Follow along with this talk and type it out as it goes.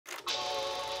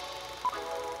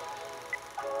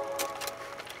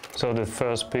So the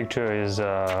first picture is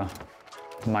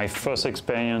my first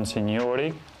experience in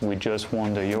EuroLeague. We just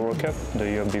won the Euro Cup the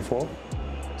year before,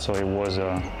 so it was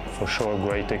for sure a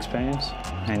great experience.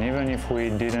 And even if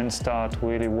we didn't start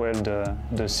really well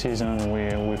the season,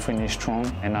 we finished strong,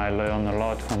 and I learned a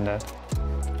lot from that.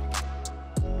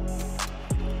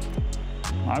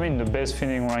 I mean, the best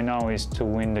feeling right now is to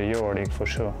win the EuroLeague for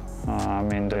sure. I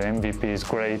mean, the MVP is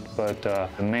great, but the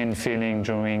main feeling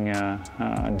during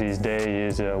this day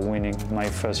is winning my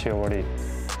first EuroLeague.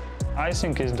 I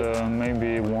think it's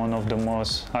maybe one of the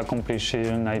most accomplished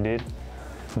seasons I did,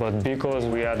 but because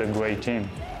we had a great team.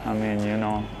 I mean, you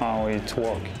know how it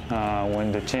works.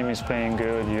 When the team is playing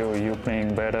good, you're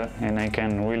playing better, and I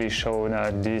can really show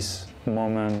at this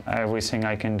moment everything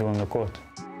I can do on the court.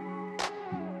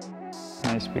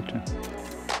 Nice picture.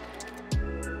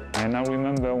 And I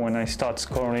remember when I start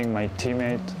scoring, my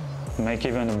teammate make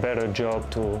even a better job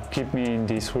to keep me in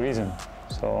this rhythm.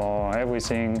 So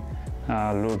everything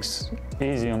looks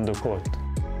easy on the court.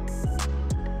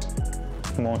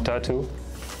 More tattoo.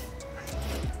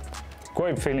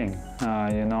 Great feeling,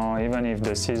 you know, even if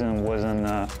the season wasn't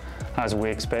as we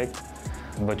expect.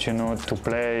 But you know, to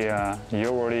play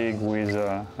EuroLeague with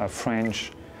a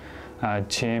French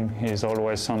team is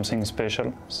always something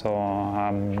special. So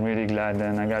I'm really glad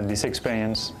that I got this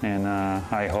experience, and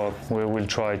I hope we will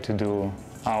try to do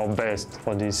our best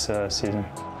for this season.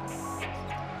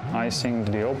 I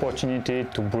think the opportunity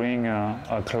to bring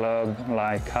a club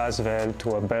like ASVEL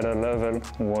to a better level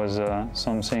was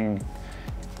something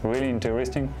really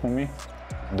interesting for me.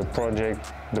 The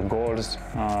project, the goals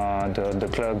the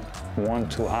club want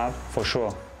to have, for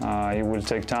sure. It will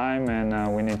take time,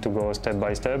 and we need to go step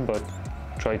by step, but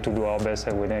try to do our best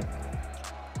every day.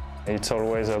 It's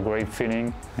always a great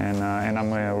feeling, and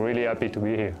I'm really happy to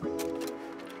be here.